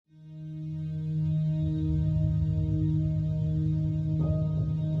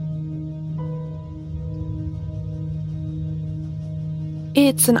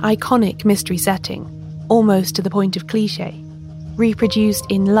It's an iconic mystery setting, almost to the point of cliché, reproduced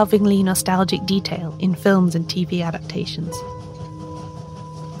in lovingly nostalgic detail in films and TV adaptations.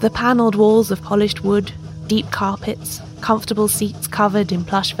 The panelled walls of polished wood, deep carpets, comfortable seats covered in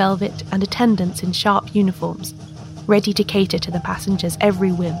plush velvet, and attendants in sharp uniforms, ready to cater to the passenger's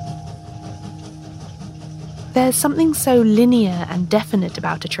every whim. There's something so linear and definite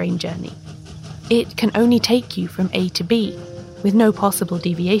about a train journey. It can only take you from A to B, with no possible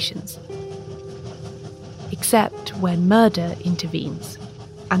deviations. Except when murder intervenes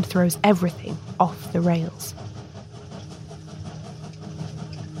and throws everything off the rails.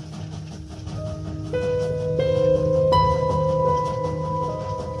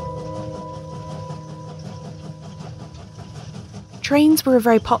 Trains were a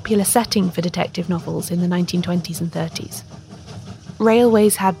very popular setting for detective novels in the 1920s and 30s.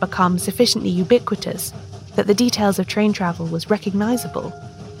 Railways had become sufficiently ubiquitous that the details of train travel was recognisable,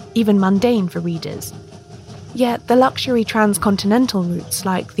 even mundane for readers. Yet the luxury transcontinental routes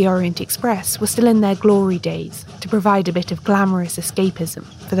like the Orient Express were still in their glory days to provide a bit of glamorous escapism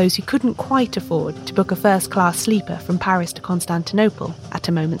for those who couldn't quite afford to book a first-class sleeper from Paris to Constantinople at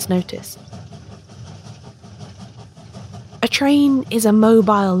a moment's notice. A train is a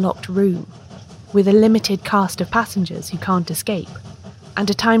mobile locked room with a limited cast of passengers who can't escape and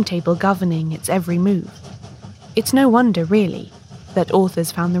a timetable governing its every move. It's no wonder, really, that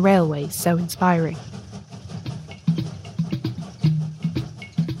authors found the railways so inspiring.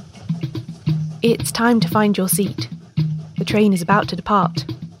 It's time to find your seat. The train is about to depart.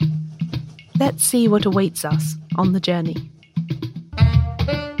 Let's see what awaits us on the journey.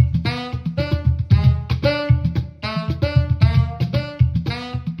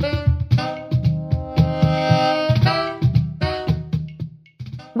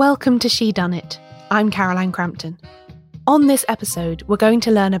 Welcome to She Done It. I'm Caroline Crampton. On this episode, we're going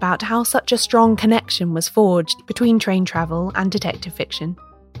to learn about how such a strong connection was forged between train travel and detective fiction,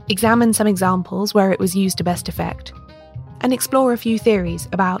 examine some examples where it was used to best effect, and explore a few theories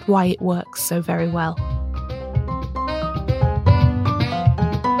about why it works so very well.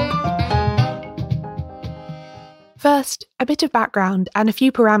 First, a bit of background and a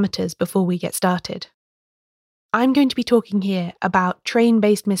few parameters before we get started. I'm going to be talking here about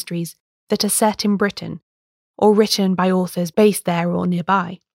train-based mysteries that are set in Britain, or written by authors based there or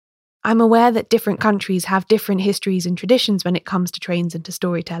nearby. I'm aware that different countries have different histories and traditions when it comes to trains and to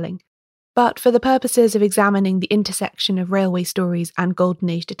storytelling, but for the purposes of examining the intersection of railway stories and Golden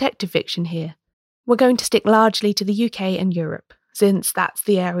Age detective fiction here, we're going to stick largely to the UK and Europe, since that's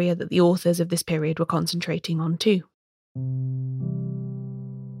the area that the authors of this period were concentrating on too.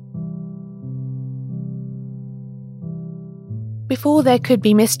 Before there could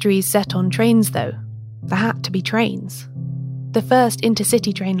be mysteries set on trains, though, there had to be trains. The first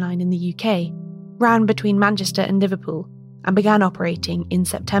intercity train line in the UK ran between Manchester and Liverpool and began operating in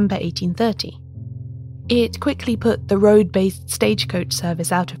September 1830. It quickly put the road-based stagecoach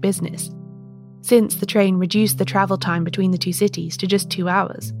service out of business, since the train reduced the travel time between the two cities to just 2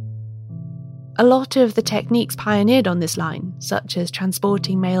 hours. A lot of the techniques pioneered on this line, such as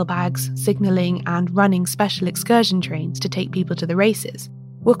transporting mailbags, signalling, and running special excursion trains to take people to the races,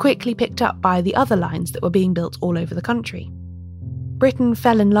 were quickly picked up by the other lines that were being built all over the country. Britain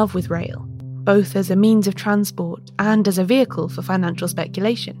fell in love with rail, both as a means of transport and as a vehicle for financial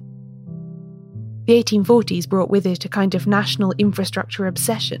speculation. The 1840s brought with it a kind of national infrastructure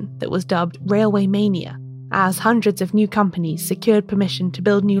obsession that was dubbed railway mania, as hundreds of new companies secured permission to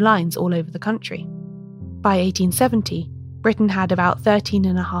build new lines all over the country. By 1870, Britain had about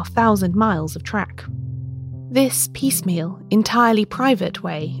 13,500 miles of track. This piecemeal, entirely private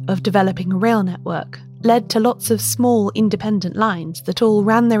way of developing a rail network led to lots of small independent lines that all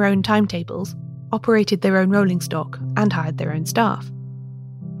ran their own timetables, operated their own rolling stock, and hired their own staff.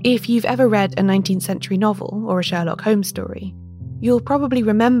 If you've ever read a 19th century novel or a Sherlock Holmes story, you'll probably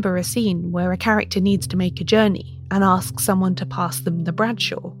remember a scene where a character needs to make a journey and asks someone to pass them the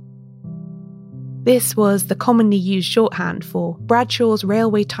Bradshaw. This was the commonly used shorthand for Bradshaw's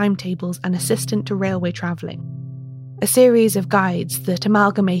Railway Timetables and Assistant to Railway Travelling, a series of guides that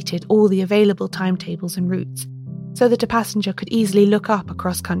amalgamated all the available timetables and routes so that a passenger could easily look up a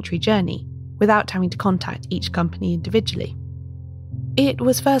cross-country journey without having to contact each company individually. It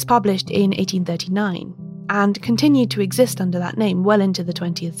was first published in 1839 and continued to exist under that name well into the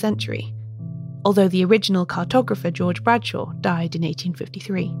 20th century, although the original cartographer George Bradshaw died in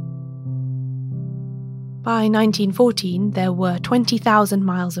 1853. By 1914, there were 20,000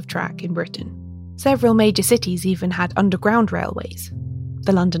 miles of track in Britain. Several major cities even had underground railways.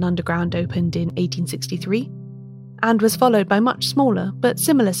 The London Underground opened in 1863, and was followed by much smaller but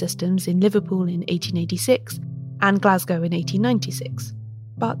similar systems in Liverpool in 1886 and Glasgow in 1896.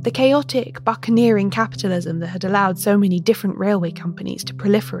 But the chaotic, buccaneering capitalism that had allowed so many different railway companies to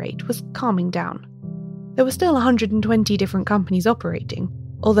proliferate was calming down. There were still 120 different companies operating,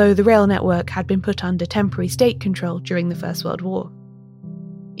 although the rail network had been put under temporary state control during the First World War.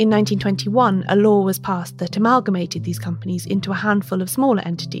 In 1921, a law was passed that amalgamated these companies into a handful of smaller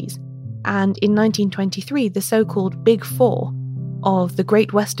entities, and in 1923 the so-called Big Four of the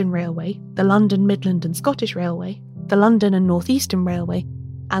Great Western Railway, the London, Midland and Scottish Railway, the London and North Eastern Railway,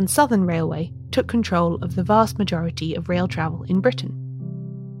 and Southern Railway took control of the vast majority of rail travel in Britain.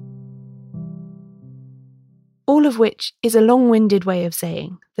 All of which is a long-winded way of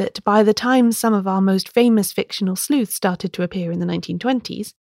saying that by the time some of our most famous fictional sleuths started to appear in the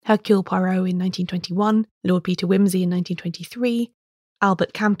 1920s, Hercule Poirot in 1921, Lord Peter Wimsey in 1923,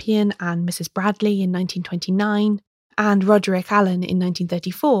 Albert Campion and Mrs. Bradley in 1929, and Roderick Allen in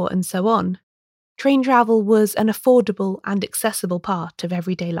 1934, and so on, train travel was an affordable and accessible part of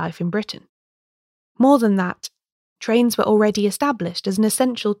everyday life in Britain. More than that, trains were already established as an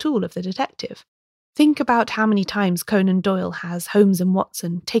essential tool of the detective. Think about how many times Conan Doyle has Holmes and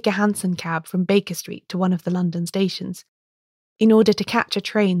Watson take a hansom cab from Baker Street to one of the London stations, in order to catch a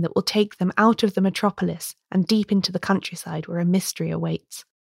train that will take them out of the metropolis and deep into the countryside where a mystery awaits.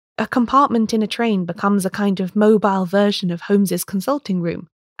 A compartment in a train becomes a kind of mobile version of Holmes's consulting room,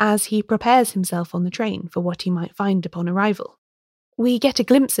 as he prepares himself on the train for what he might find upon arrival. We get a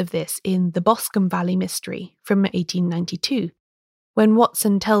glimpse of this in The Boscombe Valley Mystery from 1892, when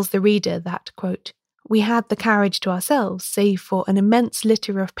Watson tells the reader that, quote, "We had the carriage to ourselves, save for an immense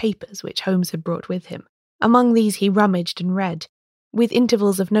litter of papers which Holmes had brought with him. Among these he rummaged and read, with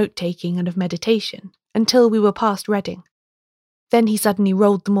intervals of note-taking and of meditation, until we were past Reading. Then he suddenly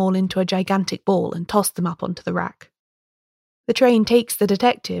rolled them all into a gigantic ball and tossed them up onto the rack." The train takes the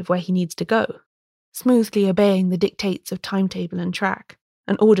detective where he needs to go, smoothly obeying the dictates of timetable and track,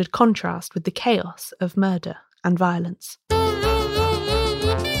 an ordered contrast with the chaos of murder and violence.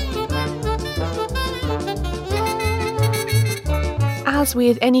 As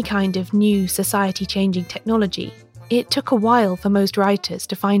with any kind of new society-changing technology, it took a while for most writers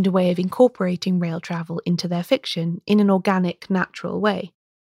to find a way of incorporating rail travel into their fiction in an organic, natural way.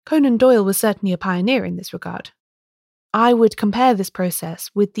 Conan Doyle was certainly a pioneer in this regard. I would compare this process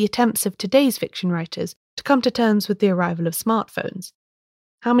with the attempts of today's fiction writers to come to terms with the arrival of smartphones.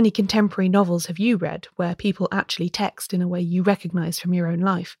 How many contemporary novels have you read where people actually text in a way you recognise from your own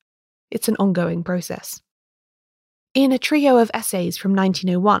life? It's an ongoing process. In a trio of essays from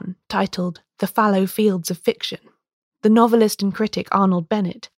 1901 titled The Fallow Fields of Fiction, the novelist and critic Arnold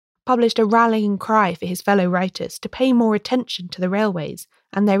Bennett published a rallying cry for his fellow writers to pay more attention to the railways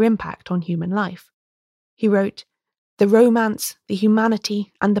and their impact on human life. He wrote, "The romance, the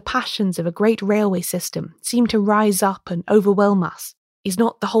humanity, and the passions of a great railway system seem to rise up and overwhelm us. Is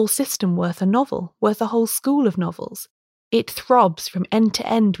not the whole system worth a novel, worth a whole school of novels? It throbs from end to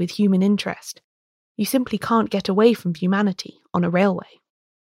end with human interest. You simply can't get away from humanity on a railway."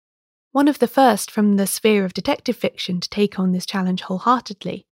 One of the first from the sphere of detective fiction to take on this challenge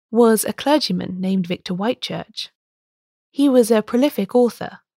wholeheartedly was a clergyman named Victor Whitechurch. He was a prolific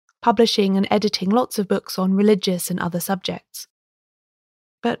author, publishing and editing lots of books on religious and other subjects.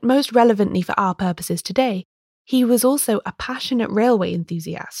 But most relevantly for our purposes today, he was also a passionate railway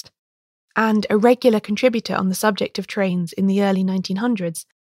enthusiast, and a regular contributor on the subject of trains in the early 1900s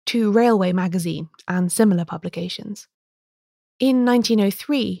to Railway magazine and similar publications. In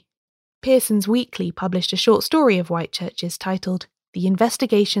 1903, Pearson's Weekly published a short story of Whitechurch's titled The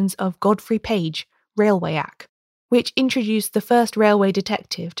Investigations of Godfrey Page, Railwayac, which introduced the first railway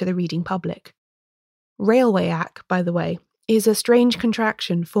detective to the reading public. Railwayac, by the way, is a strange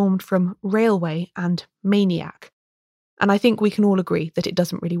contraction formed from railway and maniac, and I think we can all agree that it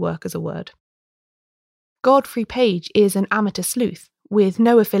doesn't really work as a word. Godfrey Page is an amateur sleuth with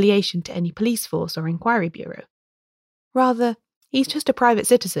no affiliation to any police force or inquiry bureau. Rather, he's just a private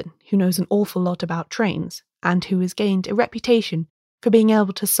citizen who knows an awful lot about trains and who has gained a reputation for being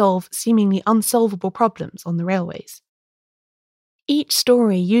able to solve seemingly unsolvable problems on the railways. Each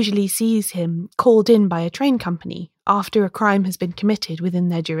story usually sees him called in by a train company after a crime has been committed within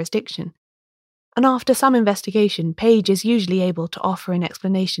their jurisdiction, and after some investigation, Page is usually able to offer an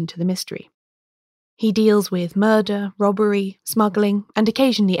explanation to the mystery. He deals with murder, robbery, smuggling, and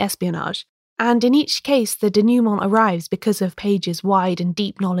occasionally espionage, and in each case the denouement arrives because of Page's wide and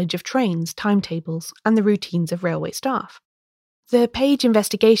deep knowledge of trains, timetables, and the routines of railway staff. The Page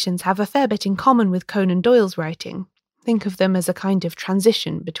investigations have a fair bit in common with Conan Doyle's writing, Think of them as a kind of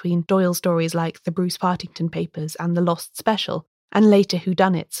transition between Doyle stories like The Bruce Partington Papers and The Lost Special, and later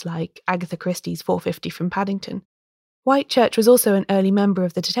whodunits like Agatha Christie's 450 from Paddington. Whitechurch was also an early member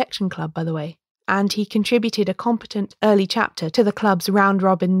of the Detection Club, by the way, and he contributed a competent early chapter to the club's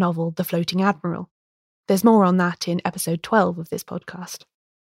round-robin novel The Floating Admiral. There's more on that in episode 12 of this podcast.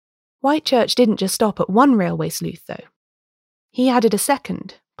 Whitechurch didn't just stop at one railway sleuth, though. He added a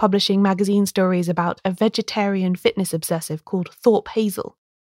second, publishing magazine stories about a vegetarian fitness obsessive called Thorpe Hazel,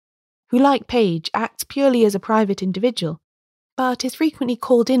 who, like Page, acts purely as a private individual, but is frequently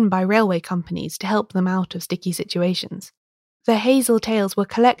called in by railway companies to help them out of sticky situations. The Hazel tales were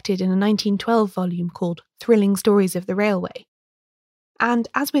collected in a 1912 volume called Thrilling Stories of the Railway. And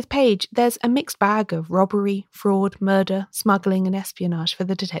as with Page, there's a mixed bag of robbery, fraud, murder, smuggling and espionage for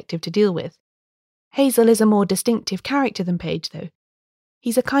the detective to deal with. Hazel is a more distinctive character than Page, though.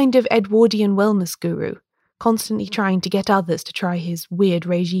 He's a kind of Edwardian wellness guru, constantly trying to get others to try his weird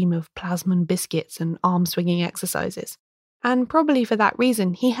regime of plasmon biscuits and arm-swinging exercises. And probably for that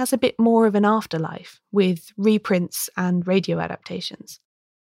reason, he has a bit more of an afterlife, with reprints and radio adaptations.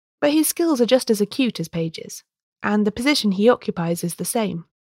 But his skills are just as acute as Page's, and the position he occupies is the same.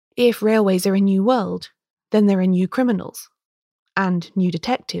 If railways are a new world, then there are new criminals, and new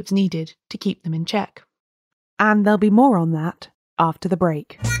detectives needed to keep them in check. And there'll be more on that after the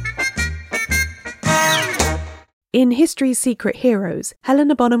break. In History's Secret Heroes,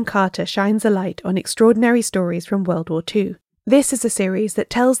 Helena Bonham Carter shines a light on extraordinary stories from World War II. This is a series that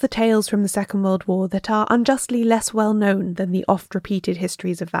tells the tales from the Second World War that are unjustly less well known than the oft-repeated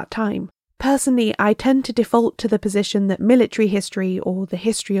histories of that time. Personally, I tend to default to the position that military history, or the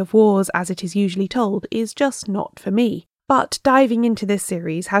history of wars as it is usually told, is just not for me. But diving into this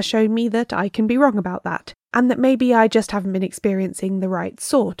series has shown me that I can be wrong about that, and that maybe I just haven't been experiencing the right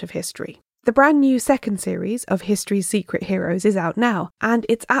sort of history. The brand new second series of History's Secret Heroes is out now, and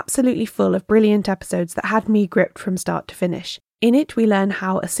it's absolutely full of brilliant episodes that had me gripped from start to finish. In it, we learn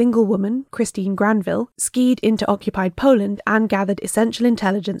how a single woman, Christine Granville, skied into occupied Poland and gathered essential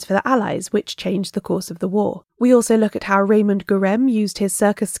intelligence for the Allies, which changed the course of the war. We also look at how Raymond Gurem used his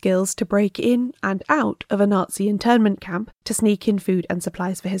circus skills to break in and out of a Nazi internment camp to sneak in food and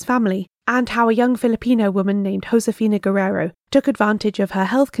supplies for his family, and how a young Filipino woman named Josefina Guerrero took advantage of her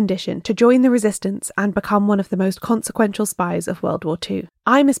health condition to join the resistance and become one of the most consequential spies of World War II.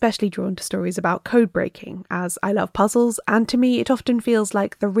 I'm especially drawn to stories about code breaking, as I love puzzles, and to me it often feels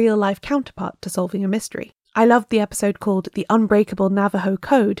like the real-life counterpart to solving a mystery. I loved the episode called The Unbreakable Navajo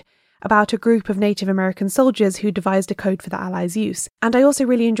Code, about a group of Native American soldiers who devised a code for the Allies' use. And I also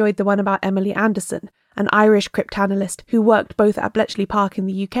really enjoyed the one about Emily Anderson, an Irish cryptanalyst who worked both at Bletchley Park in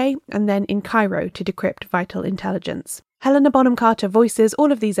the UK and then in Cairo to decrypt vital intelligence. Helena Bonham Carter voices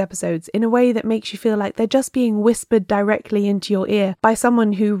all of these episodes in a way that makes you feel like they're just being whispered directly into your ear by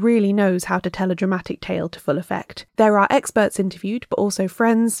someone who really knows how to tell a dramatic tale to full effect. There are experts interviewed, but also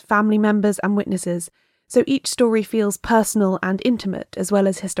friends, family members and witnesses, so each story feels personal and intimate as well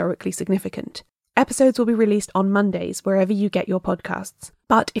as historically significant. Episodes will be released on Mondays wherever you get your podcasts.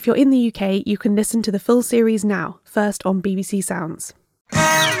 But if you're in the UK, you can listen to the full series now, first on BBC Sounds.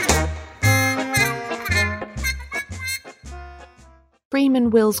 Freeman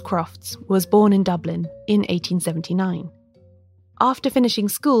Wills Crofts was born in Dublin in 1879. After finishing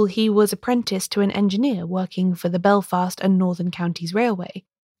school, he was apprenticed to an engineer working for the Belfast and Northern Counties Railway,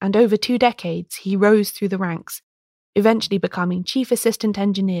 and over 2 decades he rose through the ranks, eventually becoming Chief Assistant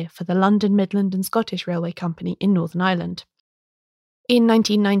Engineer for the London, Midland and Scottish Railway Company in Northern Ireland. In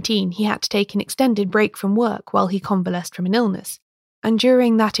 1919, he had to take an extended break from work while he convalesced from an illness, and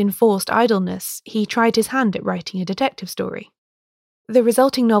during that enforced idleness, he tried his hand at writing a detective story. The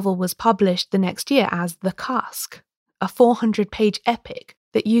resulting novel was published the next year as The Cask, a 400-page epic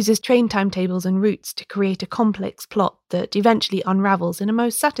that uses train timetables and routes to create a complex plot that eventually unravels in a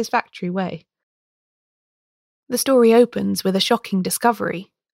most satisfactory way. The story opens with a shocking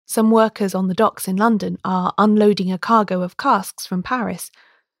discovery. Some workers on the docks in London are unloading a cargo of casks from Paris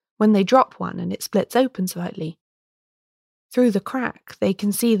when they drop one and it splits open slightly. Through the crack, they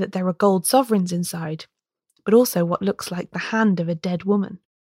can see that there are gold sovereigns inside, but also what looks like the hand of a dead woman.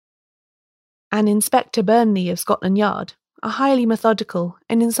 And Inspector Burnley of Scotland Yard, a highly methodical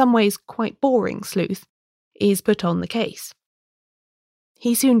and in some ways quite boring sleuth, is put on the case.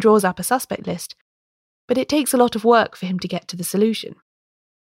 He soon draws up a suspect list, but it takes a lot of work for him to get to the solution.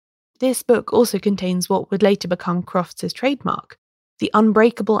 This book also contains what would later become Crofts' trademark, the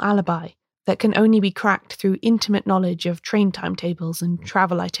unbreakable alibi that can only be cracked through intimate knowledge of train timetables and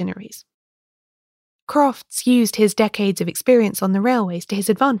travel itineraries. Crofts used his decades of experience on the railways to his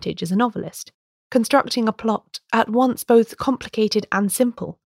advantage as a novelist. constructing a plot at once both complicated and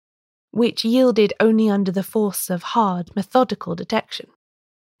simple, which yielded only under the force of hard, methodical detection.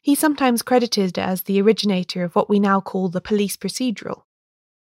 He's sometimes credited as the originator of what we now call the police procedural,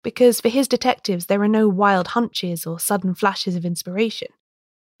 because for his detectives there are no wild hunches or sudden flashes of inspiration,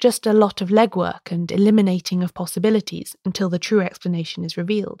 just a lot of legwork and eliminating of possibilities until the true explanation is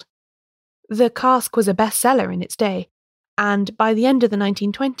revealed. The Cask was a bestseller in its day, and by the end of the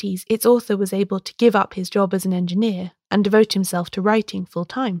 1920s its author was able to give up his job as an engineer and devote himself to writing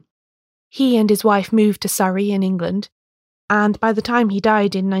full-time. He and his wife moved to Surrey in England, and by the time he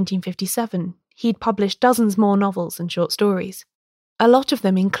died in 1957, he'd published dozens more novels and short stories. A lot of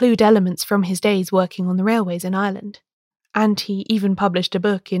them include elements from his days working on the railways in Ireland, and he even published a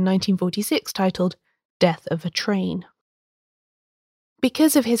book in 1946 titled Death of a Train.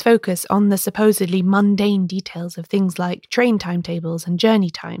 Because of his focus on the supposedly mundane details of things like train timetables and journey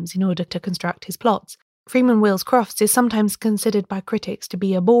times in order to construct his plots, Freeman Wills Crofts is sometimes considered by critics to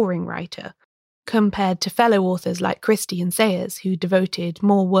be a boring writer, compared to fellow authors like Christie and Sayers, who devoted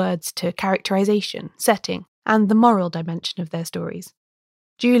more words to characterization, setting, and the moral dimension of their stories.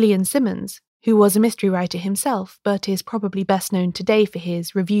 Julian Simmons, who was a mystery writer himself but is probably best known today for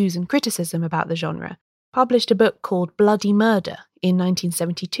his reviews and criticism about the genre, published a book called Bloody Murder in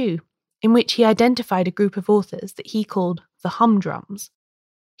 1972, in which he identified a group of authors that he called the Humdrums.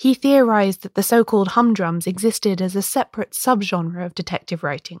 He theorized that the so-called humdrums existed as a separate subgenre of detective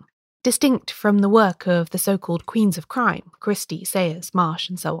writing, distinct from the work of the so-called queens of crime, Christie, Sayers, Marsh,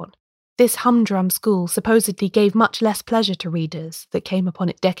 and so on. This humdrum school supposedly gave much less pleasure to readers that came upon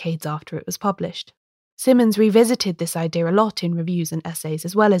it decades after it was published. Simmons revisited this idea a lot in reviews and essays,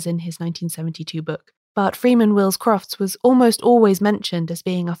 as well as in his 1972 book, but Freeman Wills Crofts was almost always mentioned as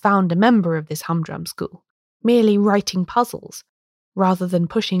being a founder member of this humdrum school, merely writing puzzles, rather than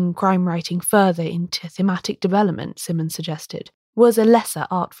pushing crime writing further into thematic development, Simmons suggested, was a lesser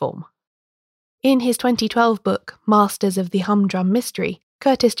art form. In his 2012 book, Masters of the Humdrum Mystery,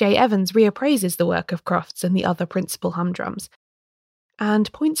 Curtis J. Evans reappraises the work of Crofts and the other principal humdrums,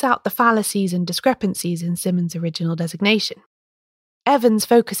 and points out the fallacies and discrepancies in Simmons' original designation. Evans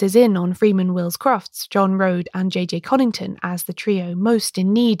focuses in on Freeman Wills Crofts, John Rode, and J.J. Connington as the trio most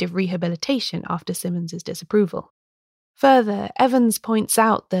in need of rehabilitation after Simmons' disapproval. Further, Evans points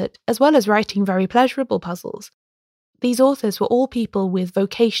out that, as well as writing very pleasurable puzzles, these authors were all people with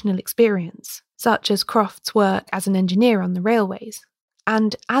vocational experience, such as Crofts' work as an engineer on the railways,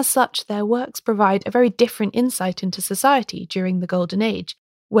 and as such their works provide a very different insight into society during the Golden Age,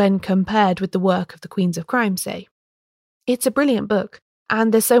 when compared with the work of the Queens of Crime, say. It's a brilliant book,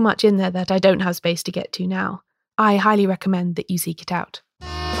 and there's so much in there that I don't have space to get to now. I highly recommend that you seek it out.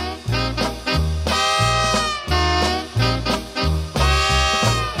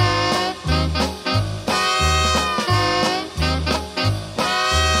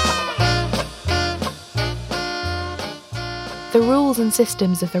 The rules and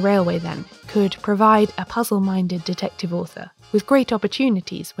systems of the railway, then, could provide a puzzle-minded detective author with great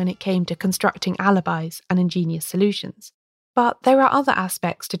opportunities when it came to constructing alibis and ingenious solutions. But there are other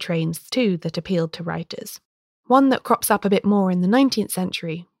aspects to trains, too, that appealed to writers. One that crops up a bit more in the 19th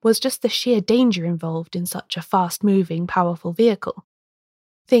century was just the sheer danger involved in such a fast-moving, powerful vehicle.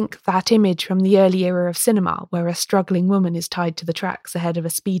 Think that image from the early era of cinema where a struggling woman is tied to the tracks ahead of a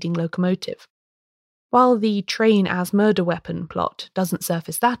speeding locomotive. While the train as murder weapon plot doesn't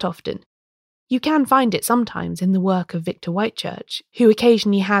surface that often, you can find it sometimes in the work of Victor Whitechurch, who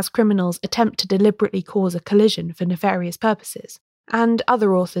occasionally has criminals attempt to deliberately cause a collision for nefarious purposes, and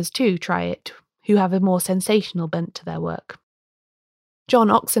other authors too try it, who have a more sensational bent to their work. John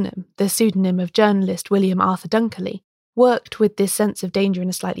Oxenham, the pseudonym of journalist William Arthur Dunkerley, worked with this sense of danger in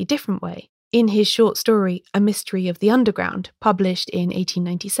a slightly different way. In his short story A Mystery of the Underground, published in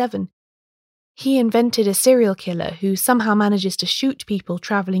 1897, he invented a serial killer who somehow manages to shoot people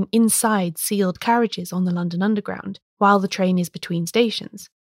travelling inside sealed carriages on the London Underground while the train is between stations.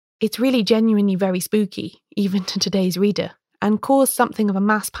 It's really genuinely very spooky, even to today's reader, and caused something of a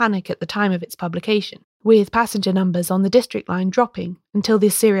mass panic at the time of its publication, with passenger numbers on the District line dropping until the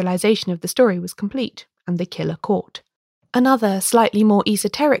serialisation of the story was complete and the killer caught. Another, slightly more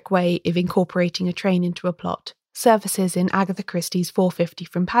esoteric way of incorporating a train into a plot surfaces in Agatha Christie's 450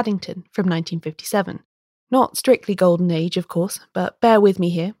 from Paddington from 1957. Not strictly Golden Age, of course, but bear with me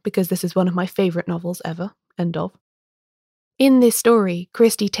here because this is one of my favourite novels ever, end of. In this story,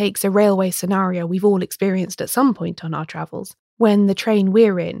 Christie takes a railway scenario we've all experienced at some point on our travels, when the train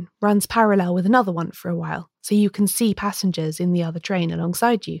we're in runs parallel with another one for a while, so you can see passengers in the other train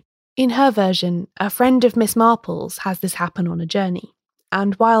alongside you. In her version, a friend of Miss Marple's has this happen on a journey,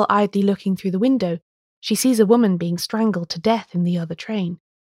 and while idly looking through the window, she sees a woman being strangled to death in the other train,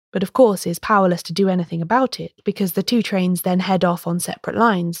 but of course is powerless to do anything about it because the two trains then head off on separate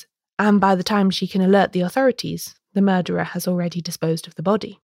lines, and by the time she can alert the authorities, the murderer has already disposed of the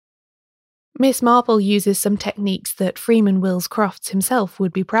body. Miss Marple uses some techniques that Freeman Wills Crofts himself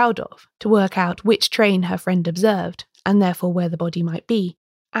would be proud of to work out which train her friend observed, and therefore where the body might be,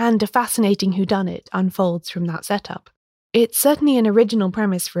 and a fascinating whodunit unfolds from that setup. It's certainly an original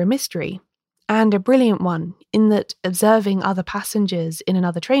premise for a mystery, and a brilliant one in that observing other passengers in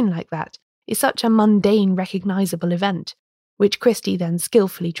another train like that is such a mundane, recognisable event, which Christie then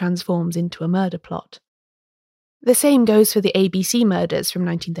skillfully transforms into a murder plot. The same goes for the ABC murders from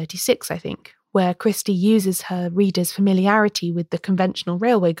 1936, I think, where Christie uses her readers' familiarity with the conventional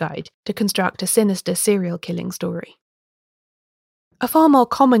railway guide to construct a sinister serial killing story. A far more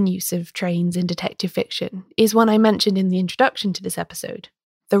common use of trains in detective fiction is one I mentioned in the introduction to this episode,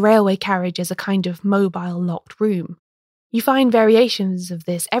 the railway carriage as a kind of mobile locked room. You find variations of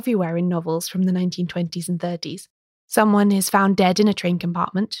this everywhere in novels from the 1920s and 30s. Someone is found dead in a train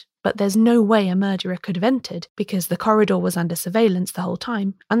compartment, but there's no way a murderer could have entered because the corridor was under surveillance the whole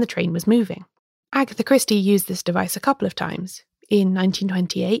time and the train was moving. Agatha Christie used this device a couple of times, in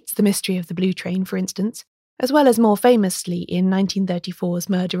 1928's The Mystery of the Blue Train, for instance, as well as more famously in 1934's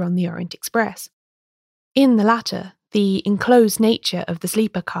Murder on the Orient Express. In the latter, the enclosed nature of the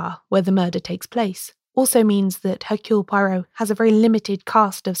sleeper car where the murder takes place also means that Hercule Poirot has a very limited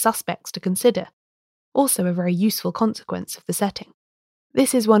cast of suspects to consider, also a very useful consequence of the setting.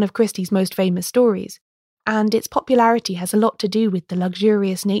 This is one of Christie's most famous stories, and its popularity has a lot to do with the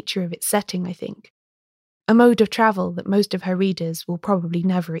luxurious nature of its setting, I think. A mode of travel that most of her readers will probably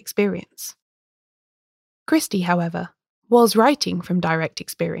never experience. Christie, however, was writing from direct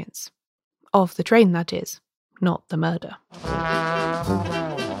experience. Of the train, that is, not the murder.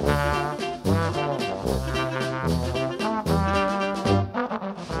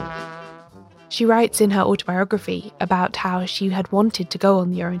 She writes in her autobiography about how she had wanted to go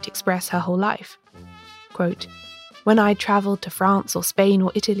on the Orient Express her whole life. Quote, "When I travelled to France or Spain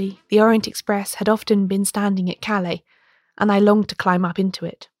or Italy, the Orient Express had often been standing at Calais, and I longed to climb up into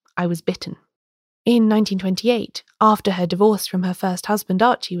it. I was bitten." In 1928, after her divorce from her first husband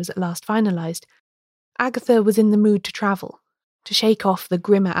Archie was at last finalised, Agatha was in the mood to travel, to shake off the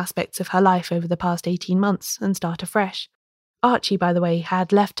grimmer aspects of her life over the past 18 months and start afresh. Archie, by the way,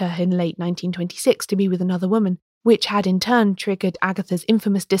 had left her in late 1926 to be with another woman, which had in turn triggered Agatha's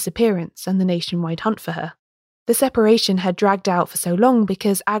infamous disappearance and the nationwide hunt for her. The separation had dragged out for so long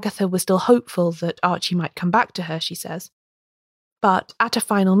because Agatha was still hopeful that Archie might come back to her, she says. But at a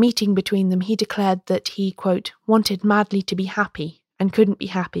final meeting between them, he declared that he, quote, "wanted madly to be happy and couldn't be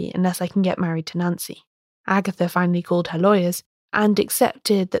happy unless I can get married to Nancy." Agatha finally called her lawyers and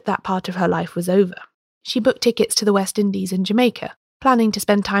accepted that that part of her life was over. She booked tickets to the West Indies and Jamaica, planning to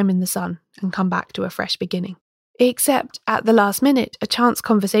spend time in the sun and come back to a fresh beginning. Except at the last minute, a chance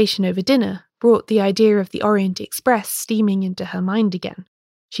conversation over dinner brought the idea of the Orient Express steaming into her mind again.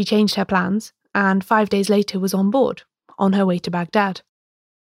 She changed her plans, and 5 days later was on board, on her way to Baghdad.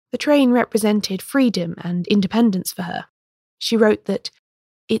 The train represented freedom and independence for her. She wrote that,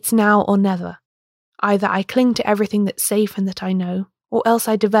 "It's now or never. Either I cling to everything that's safe and that I know, or else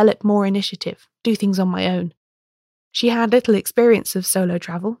I develop more initiative, do things on my own." She had little experience of solo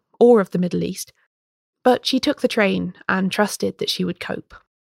travel, or of the Middle East, but she took the train and trusted that she would cope.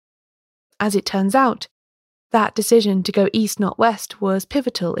 As it turns out, that decision to go east, not west, was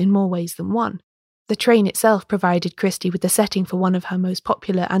pivotal in more ways than one. The train itself provided Christie with the setting for one of her most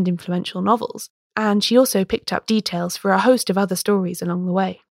popular and influential novels, and she also picked up details for a host of other stories along the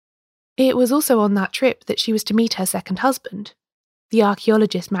way. It was also on that trip that she was to meet her second husband, the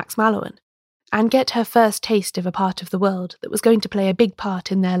archaeologist Max Mallowan, and get her first taste of a part of the world that was going to play a big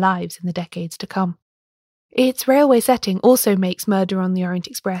part in their lives in the decades to come. Its railway setting also makes Murder on the Orient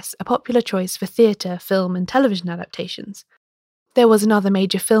Express a popular choice for theatre, film and television adaptations. There was another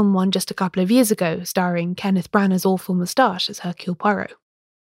major film one just a couple of years ago, starring Kenneth Branagh's awful moustache as Hercule Poirot.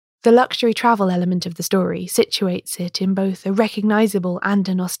 The luxury travel element of the story situates it in both a recognisable and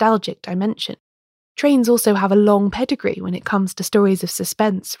a nostalgic dimension. Trains also have a long pedigree when it comes to stories of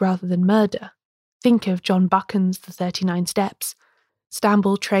suspense rather than murder. Think of John Buchan's The 39 Steps,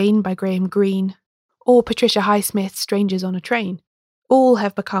 Stamboul Train by Graham Greene, or Patricia Highsmith's Strangers on a Train. All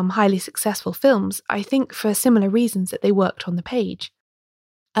have become highly successful films, I think for similar reasons that they worked on the page.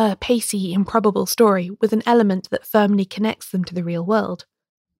 A pacey, improbable story with an element that firmly connects them to the real world.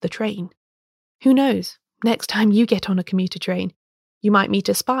 The train. Who knows, next time you get on a commuter train, you might meet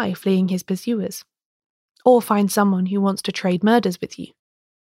a spy fleeing his pursuers. Or find someone who wants to trade murders with you,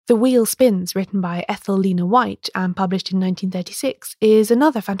 The Wheel Spins, written by Ethel Lena White and published in 1936, is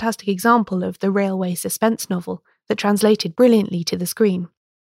another fantastic example of the railway suspense novel that translated brilliantly to the screen.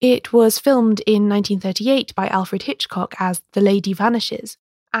 It was filmed in 1938 by Alfred Hitchcock as The Lady Vanishes,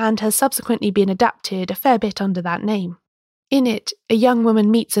 and has subsequently been adapted a fair bit under that name. In it, a young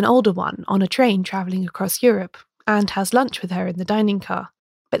woman meets an older one on a train travelling across Europe, and has lunch with her in the dining car.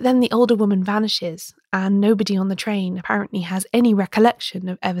 But then the older woman vanishes, and nobody on the train apparently has any recollection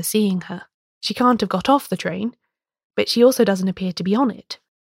of ever seeing her. She can't have got off the train, but she also doesn't appear to be on it.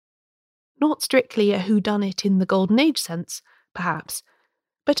 Not strictly a whodunit in the Golden Age sense, perhaps,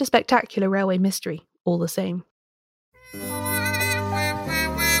 but a spectacular railway mystery, all the same.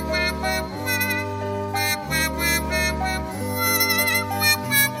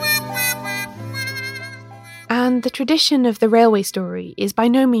 And the tradition of the railway story is by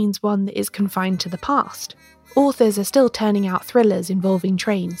no means one that is confined to the past. Authors are still turning out thrillers involving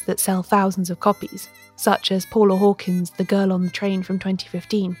trains that sell thousands of copies, such as Paula Hawkins' The Girl on the Train from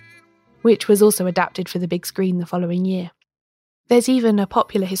 2015, which was also adapted for the big screen the following year. There's even a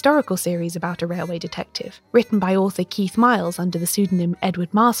popular historical series about a railway detective, written by author Keith Miles under the pseudonym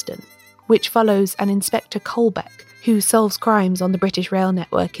Edward Marston, which follows an Inspector Colbeck who solves crimes on the British rail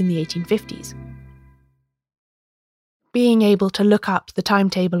network in the 1850s. Being able to look up the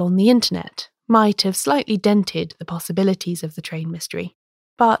timetable on the internet might have slightly dented the possibilities of the train mystery,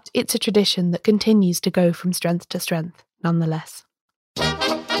 but it's a tradition that continues to go from strength to strength, nonetheless.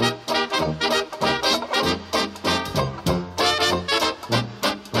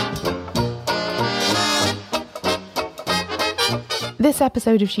 This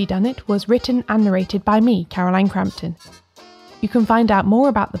episode of Shedunnit was written and narrated by me, Caroline Crampton. You can find out more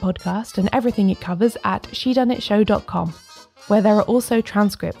about the podcast and everything it covers at shedunnitshow.com, where there are also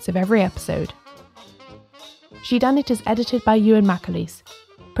transcripts of every episode. Shedunnit is edited by Ewan McAleese.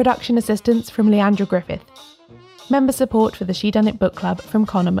 Production assistance from Leandra Griffith. Member support for the Shedunnit Book Club from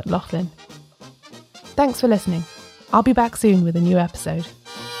Connor McLaughlin. Thanks for listening. I'll be back soon with a new episode.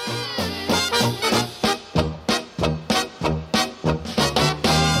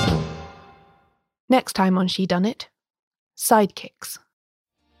 Next time on Shedunnit, sidekicks.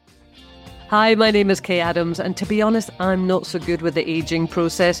 Hi, my name is Kay Adams, and to be honest, I'm not so good with the ageing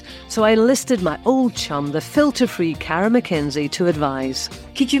process, so I enlisted my old chum, the filter-free Cara McKenzie, to advise.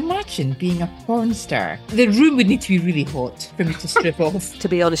 Could you imagine being a porn star? The room would need to be really hot for me to strip off. To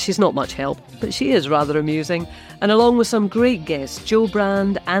be honest, she's not much help, but she is rather amusing. And along with some great guests, Jo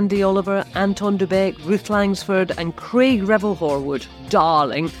Brand, Andy Oliver, Anton Dubek, Ruth Langsford and Craig Revel-Horwood,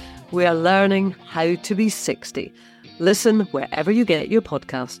 darling, we are learning how to be 60. Listen wherever you get your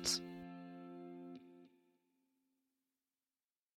podcasts.